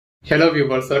Hello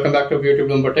viewers, welcome back to YouTube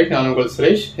Bloomberg Tech. நான் உங்கள்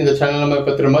சுரேஷ். இந்த சேனல் நம்ம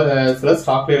இப்போ திரும்ப சில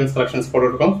ஸ்டாக் கிளியரன்ஸ் கலெக்ஷன்ஸ்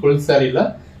போட்டுருக்கோம். ஃபுல் சாரியில்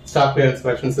ஸ்டாக் கிளியரன்ஸ்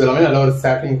கலெக்ஷன்ஸ் எல்லாமே நல்ல ஒரு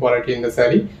சாட்டின் குவாலிட்டி. இந்த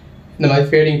சாரி இந்த மாதிரி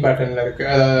ஃபேடிங் பேட்டர்னில் இருக்கு,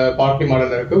 பார்ட்டி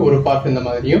மாடலில் இருக்கு. ஒரு பார்ட் இந்த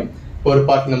மாதிரியும் ஒரு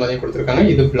பார்ட் இந்த மாதிரியும் கொடுத்துருக்காங்க.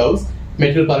 இது பிளவுஸ்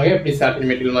மெட்டீரியல் பாருங்க எப்படி சாட்டின்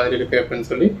மெட்டீரியல் மாதிரி இருக்கு அப்படின்னு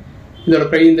சொல்லி.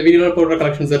 இதோட இந்த வீடியோவில் போடுற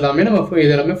கலெக்ஷன்ஸ் எல்லாமே நம்ம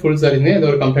இது எல்லாமே ஃபுல் சாரீஸ்.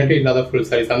 இது ஒரு கம்ப்ளைண்ட் இல்லாத ஃபுல்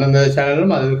சாரீஸ். அந்தந்த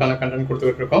சேனலும் அதுக்கான கண்டென்ட்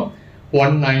கொடுத்துக்கிட்டு இருக்கோம்.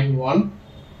 191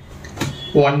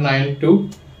 192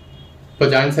 இப்போ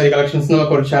ஜாயின் சாரி கலெக்ஷன்ஸ்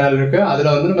நமக்கு ஒரு சேனல் இருக்கு.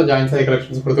 அதுல வந்து நம்ம ஜாயின் சாரி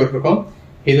கலெக்ஷன்ஸ் கொடுத்துட்டு இருக்கோம்.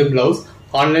 இது பிளவுஸ்.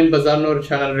 ஆன்லைன் பஜார்னு ஒரு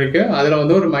சேனல் இருக்கு. அதுல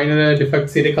வந்து ஒரு மைனர்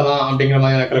டிஃபெக்ட்ஸ் இருக்கலாம் அப்படிங்கிற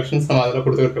மாதிரியான கலெக்ஷன்ஸ் நம்ம அதுல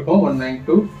கொடுத்துட்டு இருக்கோம்.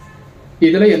 192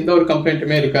 இதுல எந்த ஒரு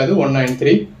கம்ப்ளைண்ட்டுமே இருக்காது.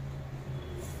 193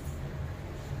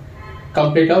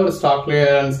 கம்ப்ளீட்டா ஒரு ஸ்டாக்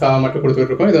கிளியரன்ஸ்க்காக மட்டும்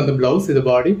கொடுத்துட்டு இருக்கோம். இது வந்து பிளவுஸ், இது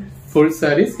பாடி, ஃபுல்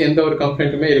சாரீஸ், எந்த ஒரு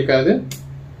கம்ப்ளைண்ட்டுமே இருக்காது.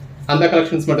 அந்த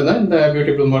கலெக்ஷன்ஸ் மட்டும் தான் இந்த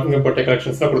பியூட்டி ப்ளூம்பர்க் போட்ட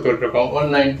கலெக்ஷன்ஸ்ல கொடுத்துட்டு இருக்கோம்.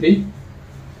 193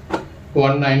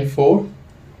 194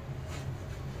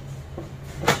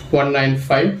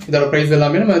 195 இதோட பிரைஸ்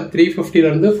எல்லாமே நம்ம 350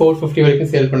 இருந்து 450 வரைக்கும்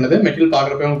சேல் பண்ணுது. மெட்டீரியல்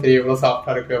பாக்குறப்ப உங்களுக்கு தெரியும் எவ்வளவு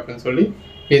சாஃப்டா இருக்கு அப்படின்னு சொல்லி.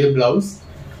 இது பிளவுஸ்.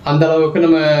 அந்த அளவுக்கு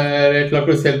நம்ம ரேட்ல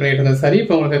கூட சேல் பண்ணிட்டு இருந்தோம். சரி,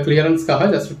 இப்போ உங்களுக்கு கிளியரன்ஸ்க்காக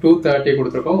ஜஸ்ட் 230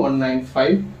 கொடுத்துருக்கோம்.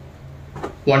 195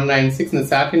 196 இந்த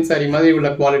சாட்டின் சாரி மாதிரி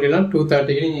உள்ள குவாலிட்டி எல்லாம்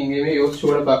 230 நீங்க எங்கேயுமே யோசிச்சு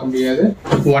கூட பார்க்க முடியாது.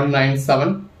 197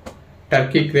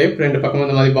 டர்க்கி கிரேப், ரெண்டு பக்கமும்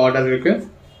இந்த மாதிரி பார்டர் இருக்கு.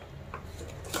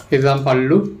 இதுதான்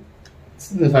பல்லு,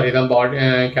 சாரி இதான் பாடி,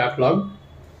 கேட்லாக்,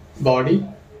 பாடி,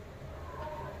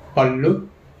 பல்லு,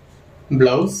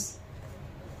 பிளவுஸ்.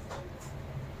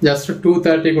 ஜஸ்ட்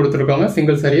 230 கொடுத்துருக்காங்க.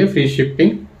 Single சாரியே free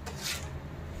shipping.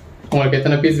 உங்களுக்கு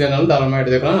எத்தனை பீஸ் வேணாலும் தாராளமாக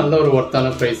எடுத்துக்கலாம். நல்ல ஒரு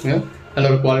ஒர்த்தான ப்ரைஸுங்க, நல்ல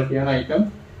ஒரு குவாலிட்டியான ஐட்டம்.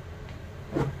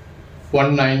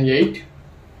 198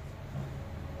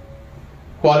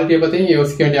 குவாலிட்டியை பற்றி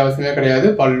யோசிக்க வேண்டிய அவசியமே கிடையாது.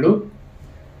 பல்லு,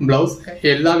 பிளவுஸ்.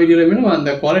 எல்லா வீடியோலையுமே நம்ம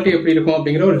அந்த குவாலிட்டி எப்படி இருக்கும்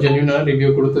அப்படிங்கிற ஒரு ஜென்யூனான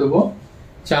ரிவ்யூ கொடுத்துருவோம்.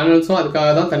 சேனல்ஸும்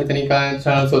அதுக்காக தான் தனித்தனி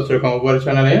சேனல்ஸ் வச்சிருக்கோம். ஒவ்வொரு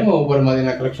சேனலையும் ஒவ்வொரு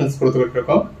மாதிரியான கலெக்ஷன்ஸ் கொடுத்துக்கிட்டு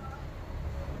இருக்கோம்.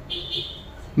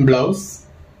 பிளவுஸ்,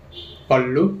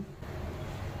 பல்லு.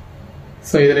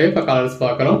 ஸோ இதுலேயே இப்போ கலர்ஸ்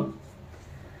பார்க்குறோம்.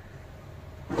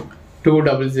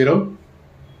 200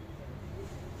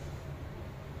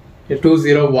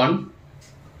 201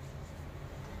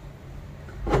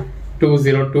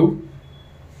 202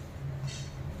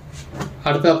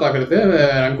 அடுத்தா பார்க்கறது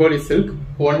ரங்கோலி சில்க்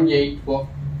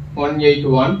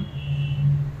 181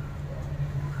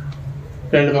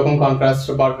 ரெண்டு பக்கம்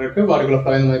கான்ட்ராஸ்ட் பார்டர் இருக்கு. பார்டர்ல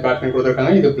ஃபுல்லா இந்த மாதிரி பேட்டர்ன்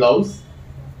கொடுத்துருக்காங்க. இது பிளவுஸ்.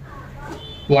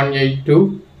 182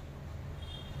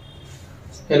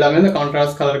 எல்லாமே இந்த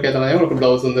கான்ட்ராஸ்ட் கலருக்கு ஏற்ற மாதிரி உங்களுக்கு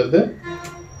பிளவுஸ் வந்துருது.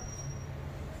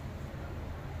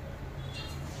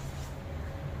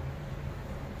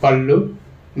 பல்லு,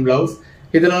 பிளவுஸ்.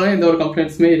 இதெல்லாம் எந்த ஒரு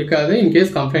கம்ப்ளைண்ட்ஸுமே இருக்காது.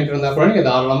 இன்கேஸ் கம்ப்ளைண்ட் இருந்தா கூட நீங்க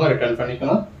தாராளமா ரிட்டர்ன்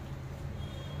பண்ணிக்கலாம்.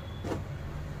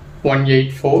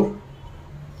 184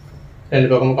 ரெண்டு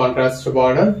பக்கம் கான்ட்ராஸ்ட்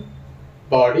பார்டர்,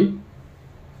 பாடி,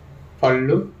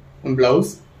 பல்லு,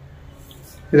 பிளவுஸ்.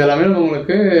 இதெல்லாமே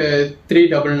உங்களுக்கு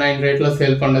 399 ரேட்ல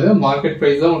சேல் பண்ணது. மார்க்கெட்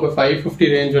பிரைஸ் தான் உங்களுக்கு 550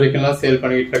 ரேஞ்ச் வரைக்கும் சேல்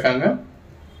பண்ணிட்டு இருக்காங்க.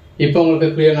 இப்போ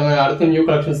உங்களுக்கு கிளியர் நம்ம அடுத்த நியூ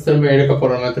கலெக்ஷன்ஸ் திரும்ப எடுக்க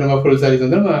போறோம். திரும்ப ஃபுல் சாரீஸ்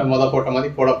வந்து நம்ம மொதல் போட்ட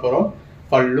மாதிரி போட போறோம்.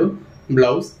 பல்லு,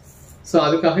 பிளவுஸ். ஸோ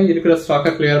அதுக்காக இருக்கிற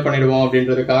ஸ்டாக்கை கிளியர் பண்ணிடுவோம்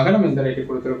அப்படின்றதுக்காக நம்ம இந்த ரேட்டு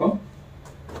கொடுத்துருக்கோம்.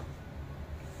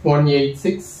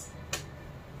 186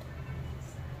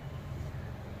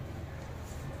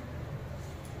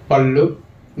 பல்லு,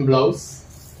 பிளவுஸ்.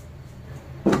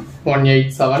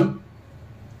 187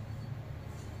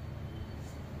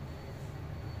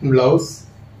 பிளவுஸ்,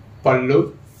 பல்லு.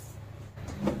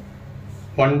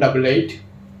 188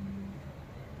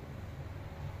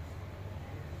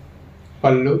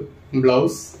 பல்லு,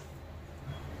 பிளவுஸ்.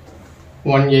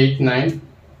 189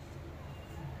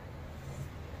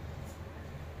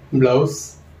 பிளவுஸ்,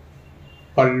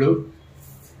 பல்லு.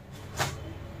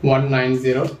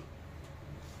 190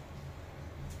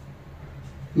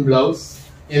 பிளவுஸ்.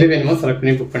 எது வேணுமோ செலக்ட்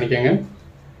பண்ணி புக் பண்ணிக்கோங்க.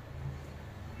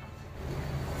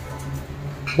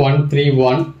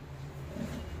 131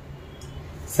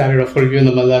 சாரியோட ஃபுல் வியூ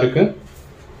இந்த மாதிரி தான் இருக்கு.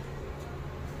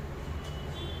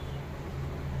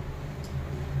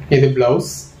 இது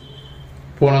பிளவுஸ்,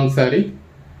 பூனம் சாரி.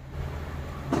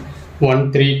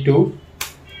 132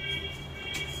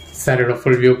 சாரியோட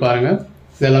ஃபுல் வியூ பாருங்க.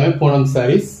 இது எல்லாமே பூனம்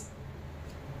சாரீஸ்.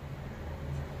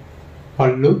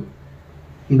 பல்லு,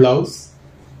 பிளவுஸ்.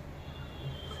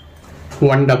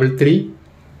 133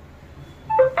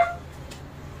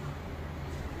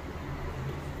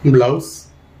 பிளவுஸ்.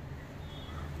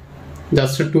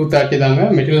 ஜஸ்ட் 230 தாங்க.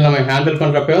 மெட்டீரியல் நம்ம ஹேண்டில்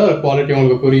பண்றப்ப குவாலிட்டி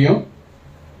உங்களுக்கு புரியும்.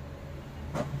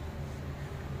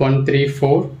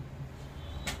 134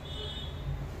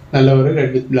 நல்ல ஒரு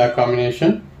ரெட் வித் பிளாக்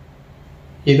காம்பினேஷன்.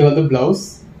 இது வந்து பிளவுஸ்.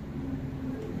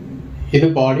 இது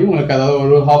பாடி உங்களுக்கு, அதாவது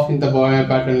ஒரு ஹாஃப் இந்த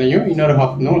பேட்டர்ன்லையும் இன்னொரு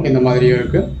ஹாஃப் வந்து உங்களுக்கு இந்த மாதிரியும்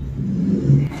இருக்கு.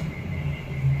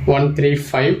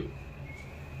 135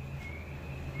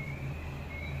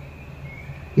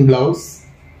 பிளவுஸ்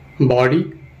பாடி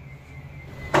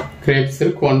கிரேப்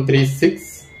சில்க் 136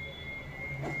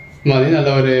 மாதிரி நல்ல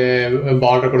ஒரு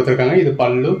பார்டர் கொடுத்துருக்காங்க. இது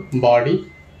பல்லு பாடி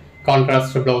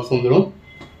கான்ட்ராஸ்ட் பிளவுஸ் வந்துடும்.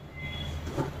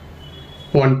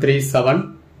 137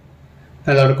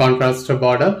 நல்ல ஒரு கான்ட்ராஸ்ட்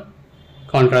பார்டர்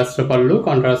கான்ட்ராஸ்ட் பல்லு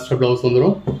கான்ட்ராஸ்ட் பிளவுஸ்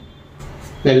வந்துடும்.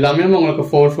 இது எல்லாமே நம்ம உங்களுக்கு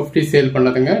 450 சேல்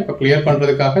பண்ணதுங்க. இப்போ கிளியர்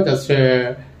பண்ணுறதுக்காக ஜஸ்ட்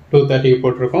 230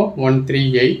 போட்டிருக்கோம்.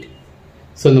 138.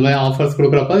 ஸோ இந்த மாதிரி ஆஃபர்ஸ்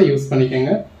கொடுக்குறப்ப அதை யூஸ்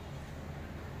பண்ணிக்கோங்க.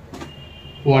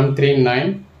 139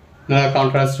 நல்லா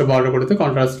கான்ட்ராஸ்ட் பார்டர் கொடுத்து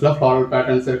கான்ட்ராஸ்டில் ஃப்ளாரல்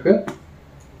பேட்டர்ன்ஸ் இருக்கு.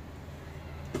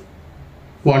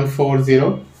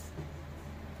 140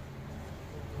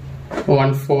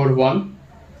 141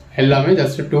 எல்லாமே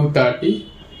ஜஸ்ட் 230.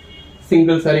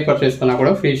 சிங்கிள் சாரி பர்ச்சேஸ் பண்ணால்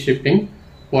கூட ஃப்ரீ ஷிப்பிங்.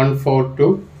 142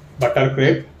 பட்டர்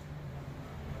கிரேப்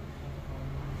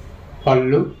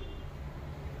பல்லு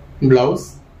பிளவுஸ்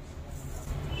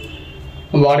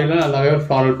பாடியில் நல்லாவே ஒரு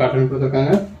ஃப்ளாரல் பேட்டர்ன்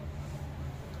கொடுத்துருக்காங்க.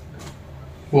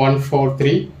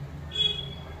 143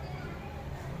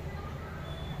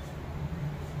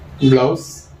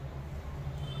 பிளவுஸ்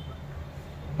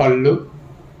பல்லு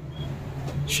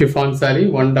ஷிஃபான் சாரி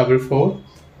 144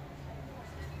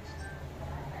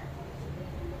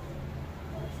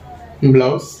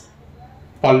 பிளவுஸ்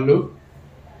பல்லு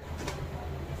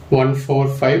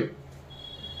 145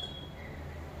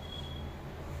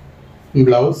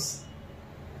 பிளவுஸ்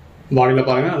பாடியில்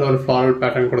பாருங்க நல்ல ஒரு ஃப்ளாரல்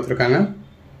பேட்டர்ன் கொடுத்துருக்காங்க.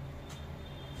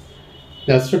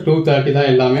 ஜஸ்ட் 230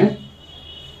 தான் எல்லாமே.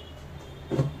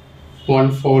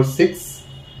 146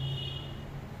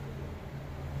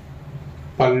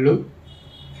 பல்லு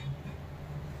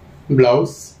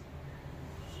பிளவுஸ்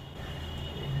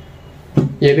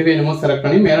எது வேணுமோ செலக்ட்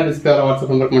பண்ணி மேலே டிஸ்பிளே வர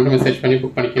வாட்ஸ்அப் நம்பருக்கு மட்டும் மெசேஜ் பண்ணி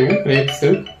புக் பண்ணிக்கோங்க. கிரேப்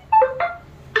சில்க்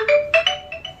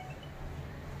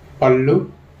பல்லு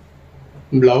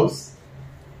பிளவுஸ்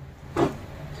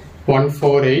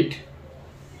 148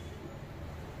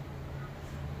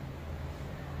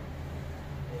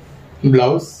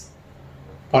 பிளவுஸ்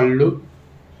பல்லு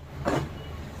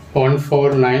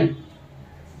 149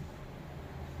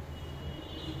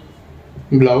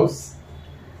 பிளவுஸ்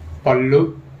பல்லு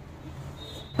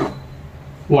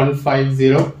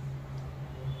 150.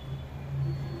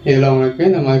 இதில் உங்களுக்கு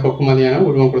இந்த மாதிரி கொக்கு மாதிரியான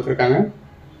உருவம் கொடுத்துருக்காங்க.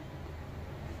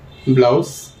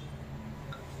 பிளவுஸ்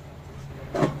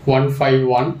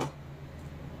 151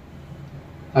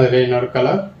 அதில் இன்னொரு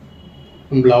கலர்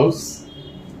பிளவுஸ்.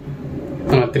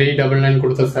 399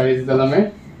 கொடுத்த சாரீஸ் இதெல்லாமே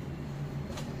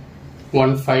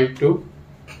 152.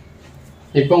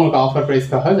 இப்போ உங்களுக்கு ஆஃபர்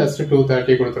ப்ரைஸ்க்காக ஜஸ்ட்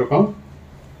 230 கொடுத்துருக்கோம்.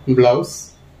 பிளவுஸ்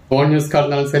ஓன் யூஸ்க்காக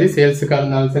இருந்தாலும் சரி சேல்ஸுக்காக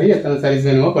இருந்தாலும் சரி எத்தனை சாரீஸ்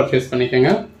வேணுமோ பர்ச்சேஸ் பண்ணிக்கோங்க.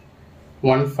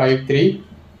 153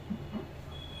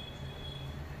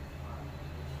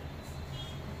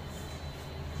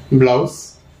 பிளவுஸ்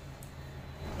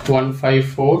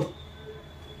 154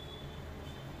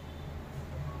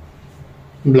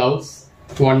 பிளவுஸ்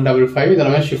 155.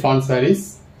 இதெல்லாமே chiffon saris.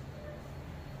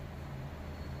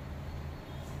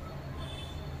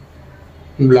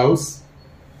 Blouse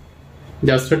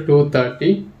just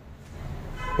 230.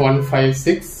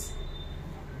 156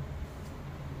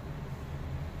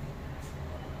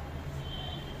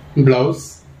 blouse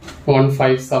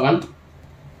 157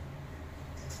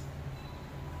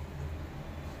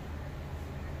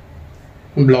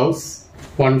 blouse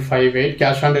 158.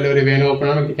 Cash on delivery வேணும்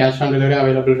அப்படின்னா நமக்கு கேஷ் ஆன் டெலிவரி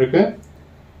அவைலபிள் இருக்கு.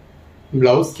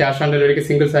 பிளவுஸ் கேஷ் ஆன் டெலிவரிக்கு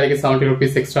சிங்கிள் சாரிக்கு 70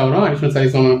 rupees எக்ஸ்ட்ரா வரும். அடிஷனல்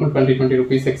சாரீஸ் உங்களுக்கு 20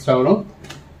 rupees எக்ஸ்ட்ரா வரும்.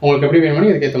 உங்களுக்கு எப்படி வேணுமோ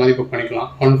இதுக்கு ஏற்ற மாதிரி புக்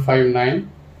பண்ணிக்கலாம். 159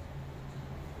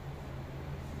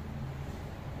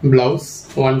 பிளவுஸ்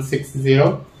 160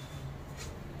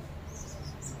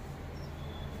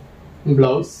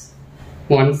 பிளவுஸ்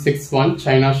 161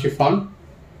 சைனா ஷிஃபான்.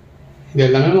 இது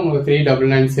எல்லாமே உங்களுக்கு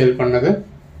 399 சேல் பண்ணது.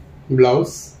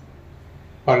 பிளவுஸ்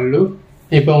பல்லு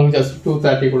இப்போ உங்களுக்கு ஜஸ்ட்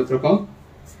 230 கொடுத்துருக்கோம்.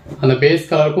 அந்த பேஸ்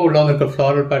கலருக்கும் உள்ள இருக்க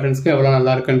ஃப்ளாரல் பேட்டர்ன்ஸ்க்கும் எவ்வளோ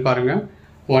நல்லா இருக்குன்னு பாருங்க.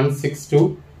 162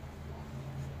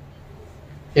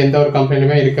 எந்த ஒரு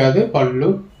கம்பெனிலுமே இருக்காது. பல்லு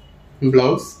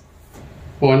பிளவுஸ்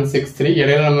 163.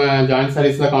 இடையில நம்ம ஜாயின்ட்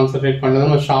சாரீஸில் கான்சென்ட்ரேட் பண்ணது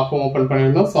நம்ம ஷாப்பும் ஓப்பன்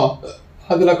பண்ணியிருந்தோம். ஸோ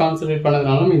அதில் கான்சென்ட்ரேட்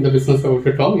பண்ணதுனால நம்ம இந்த பிஸ்னஸை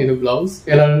விட்டுட்டோம். இது பிளவுஸ்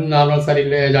எல்லாரும் நார்மல்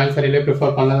சாரியிலே ஜாயின்ட் சாரியிலே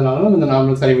ப்ரிஃபர் பண்ணதுனால நம்ம இந்த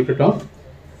நார்மல் சாரி விட்டுட்டோம்.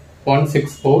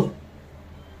 164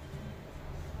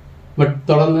 பட்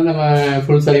தொடர்ந்து நம்ம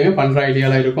ஃபுல் சாரியுமே பண்ணுற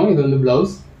ஐடியாவில் இருக்கும். இது வந்து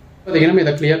பிளவுஸ் பார்த்தீங்கன்னா நம்ம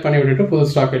இதை கிளியர் பண்ணி விட்டுட்டு புது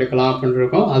ஸ்டாக் எடுக்கலாம் அப்படின்னு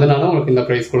இருக்கோம். அதனால உங்களுக்கு இந்த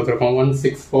ப்ரைஸ் கொடுத்துருக்கோம்.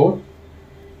 164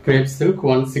 கிரேப் சில்க்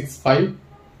 165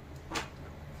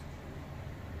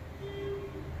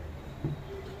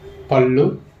 பல்லு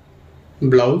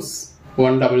பிளவுஸ்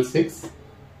 166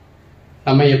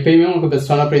 நம்ம எப்பயுமே உங்களுக்கு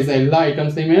பெஸ்ட்டான ப்ரைஸ் எல்லா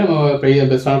ஐட்டம்ஸையுமே நம்ம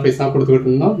பெஸ்ட்டான ப்ரைஸ் தான் கொடுத்துக்கிட்டு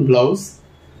இருந்தோம். ப்ளவுஸ்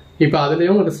இப்போ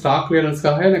அதுலேயும் உங்களுக்கு ஸ்டாக்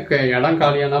கிளியரன்ஸ்க்காக எனக்கு இடம்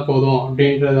காலியானா போதும்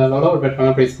அப்படின்றதால ஒரு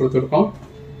பெட்டரான ப்ரைஸ் கொடுத்துருக்கோம்.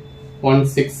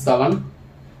 167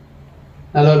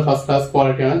 நல்ல ஒரு ஃபர்ஸ்ட் கிளாஸ்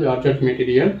குவாலிட்டியான ஜார்ஜெட்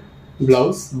மெட்டீரியல்.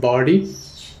 ப்ளவுஸ் பாடி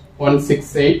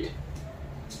 168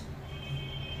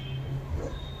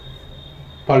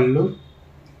 பல்லு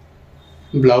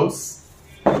ப்ளவுஸ்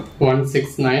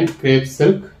 169 கிரேப்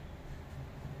சில்க்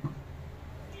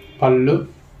பல்லு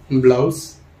ப்ளவுஸ்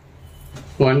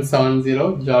 170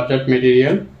 ஜார்ஜெட்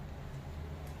மெட்டீரியல்.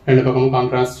 ரெண்டு பக்கமும்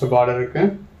கான்ட்ராஸ்ட் பார்டர் இருக்கு.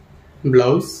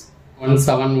 Blouse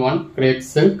 171 grape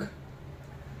silk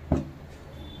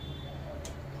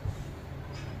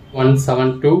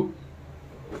 172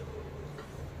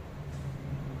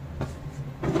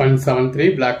 173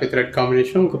 black with red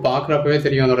combination. உங்களுக்கு பார்க்குறப்பவே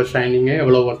தெரியும் அதோட ஷைனிங்கு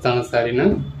எவ்வளோ ஒர்த்தான சாரின்னு.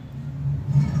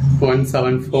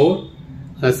 174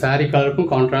 அந்த சாரீ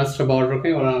கலருக்கும் கான்ட்ராஸ்ட்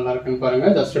பார்டருக்கும் எவ்வளோ நல்லா இருக்குன்னு பாருங்க.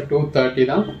 ஜஸ்ட் 230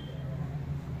 தான்.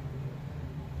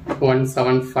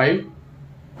 175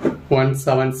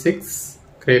 176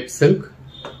 crepe silk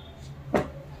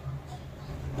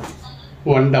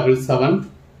 177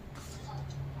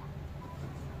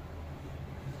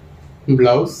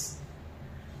 blouse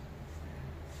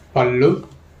pallu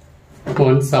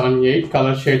 178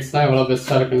 color shades தான் எவ்வளவு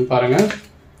பெஸ்டா இருக்குன்னு பாருங்க.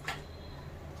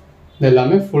 இது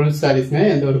எல்லாமே full sareesமே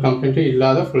எந்த ஒரு கம்ப்ளைண்ட்டும்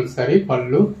இல்லாத full saree.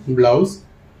 pallu blouse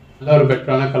நல்ல ஒரு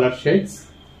பெட்டரான color shades.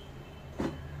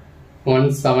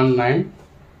 179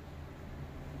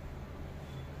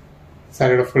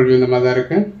 சாரியோட ஃபுல் வியூ இந்த மாதிரி தான்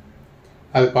இருக்கு.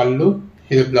 அது பல்லு,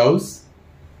 இது பிளவுஸ்.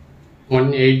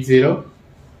 180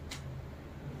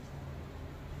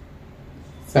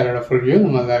 சாரியோட ஃபுல் வியூ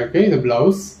இந்த மாதிரி தான் இருக்கு. இது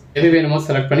பிளவுஸ். எது வேணுமோ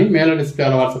செலக்ட் பண்ணி மேலே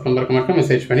டிஸ்பிளே வாட்ஸ்அப் நம்பருக்கு மட்டும்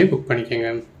மெசேஜ் பண்ணி புக் பண்ணிக்கோங்க.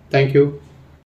 தேங்க்யூ.